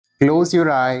Close your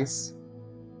eyes,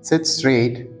 sit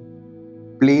straight,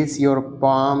 place your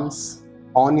palms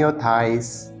on your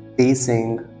thighs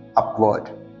facing upward.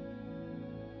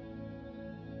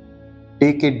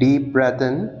 Take a deep breath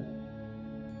in,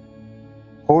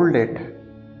 hold it,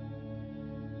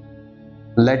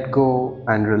 let go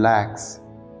and relax.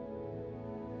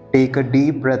 Take a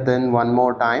deep breath in one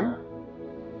more time,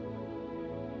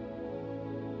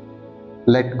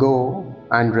 let go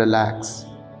and relax.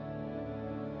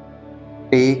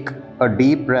 Take a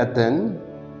deep breath in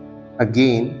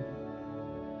again,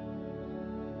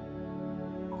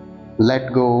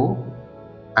 let go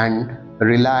and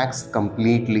relax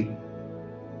completely.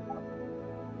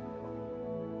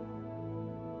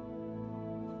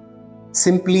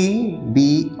 Simply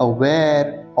be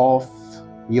aware of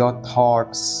your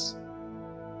thoughts,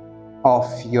 of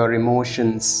your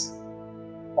emotions,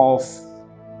 of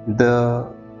the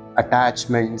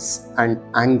attachments and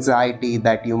anxiety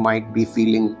that you might be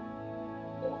feeling.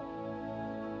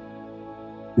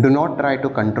 Do not try to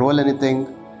control anything.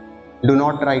 Do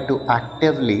not try to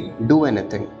actively do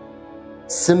anything.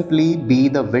 Simply be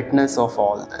the witness of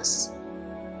all this.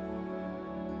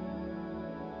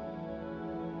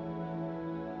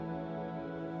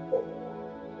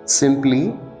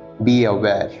 Simply be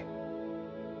aware.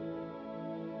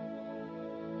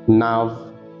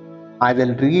 Now, I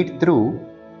will read through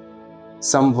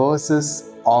some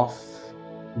verses of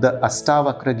the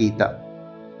Ashtavakra Gita.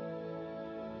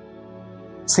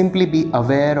 Simply be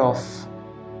aware of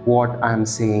what I am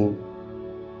saying.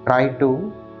 Try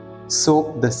to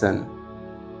soak this in.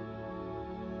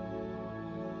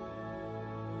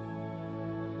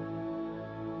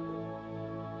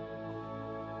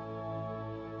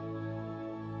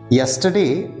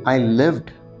 Yesterday, I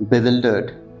lived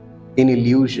bewildered in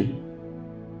illusion,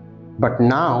 but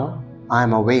now I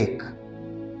am awake,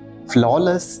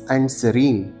 flawless and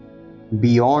serene,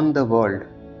 beyond the world.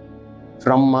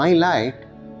 From my light,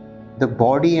 the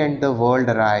body and the world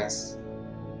arise.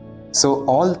 So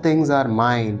all things are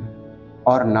mine,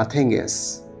 or nothing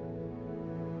is.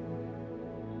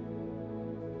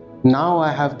 Now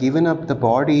I have given up the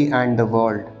body and the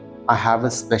world. I have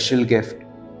a special gift.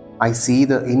 I see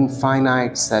the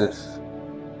infinite self.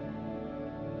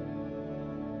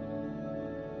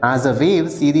 As a wave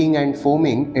seething and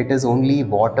foaming, it is only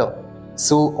water.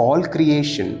 So all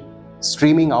creation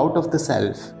streaming out of the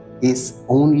self is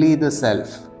only the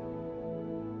self.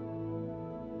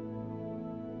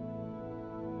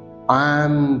 I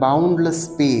am boundless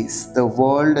space. The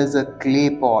world is a clay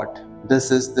pot.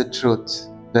 This is the truth.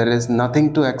 There is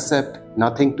nothing to accept,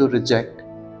 nothing to reject,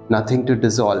 nothing to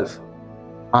dissolve.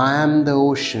 I am the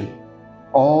ocean.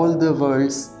 All the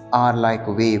worlds are like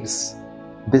waves.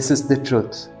 This is the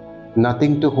truth.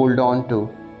 Nothing to hold on to,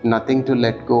 nothing to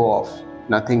let go of,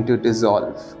 nothing to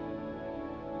dissolve.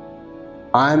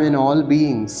 I am in all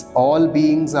beings. All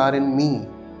beings are in me.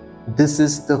 This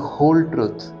is the whole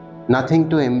truth. Nothing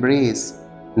to embrace,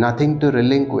 nothing to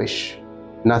relinquish,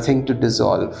 nothing to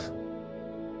dissolve.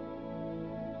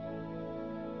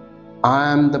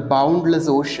 I am the boundless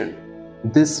ocean.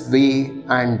 This way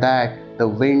and that, the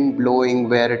wind blowing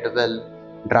where it will,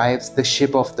 drives the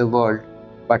ship of the world,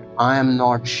 but I am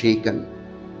not shaken.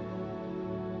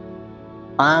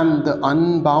 I am the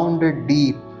unbounded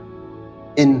deep,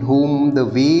 in whom the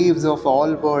waves of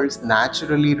all worlds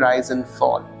naturally rise and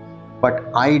fall, but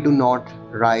I do not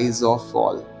rise or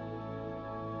fall.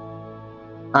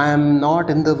 I am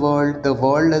not in the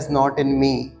world is not in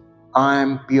me. I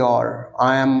am pure,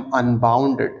 I am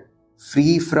unbounded,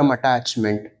 free from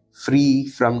attachment, free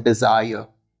from desire.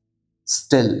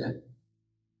 Still,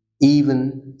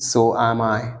 even so am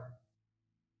I.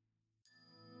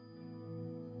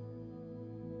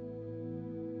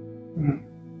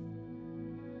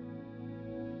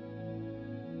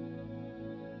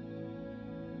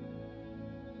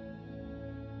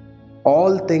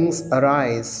 All things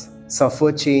arise,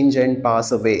 suffer change and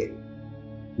pass away.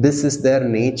 This is their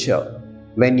nature.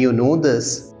 When you know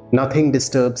this, nothing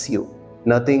disturbs you,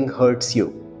 nothing hurts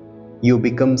you. You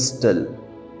become still.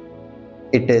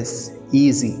 It is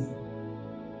easy.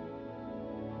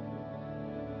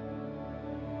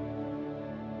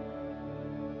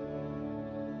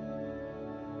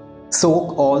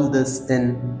 Soak all this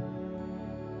in.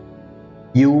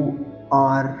 You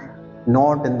are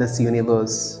not in this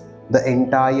universe. The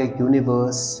entire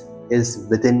universe is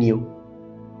within you.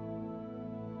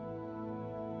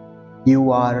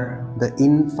 You are the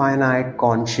infinite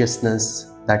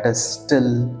consciousness that is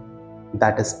still,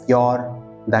 that is pure,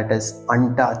 that is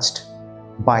untouched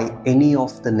by any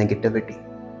of the negativity.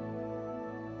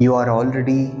 You are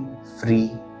already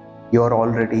free. You are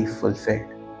already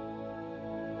fulfilled.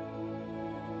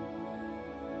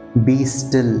 Be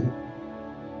still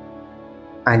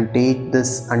and take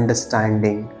this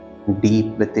understanding deep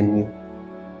within you.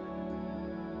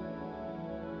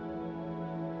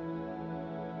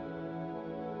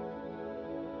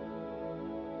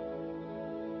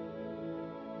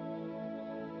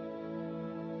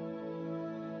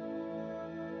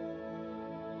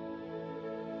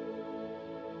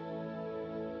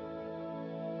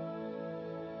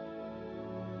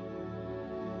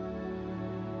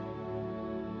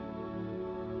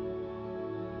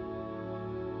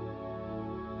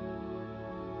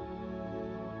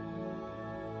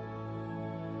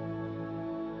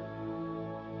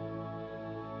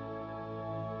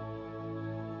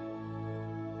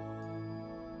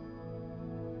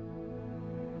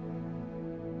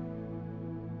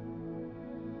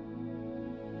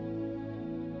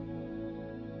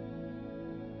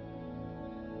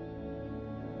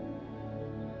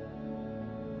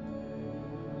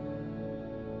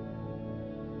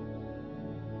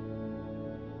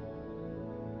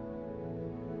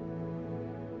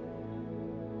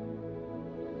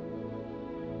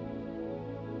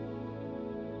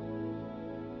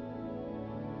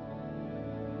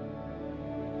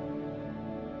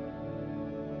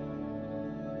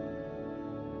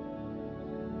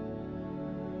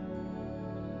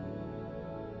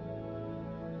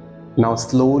 Now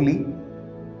slowly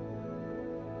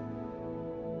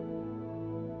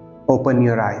open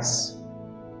your eyes.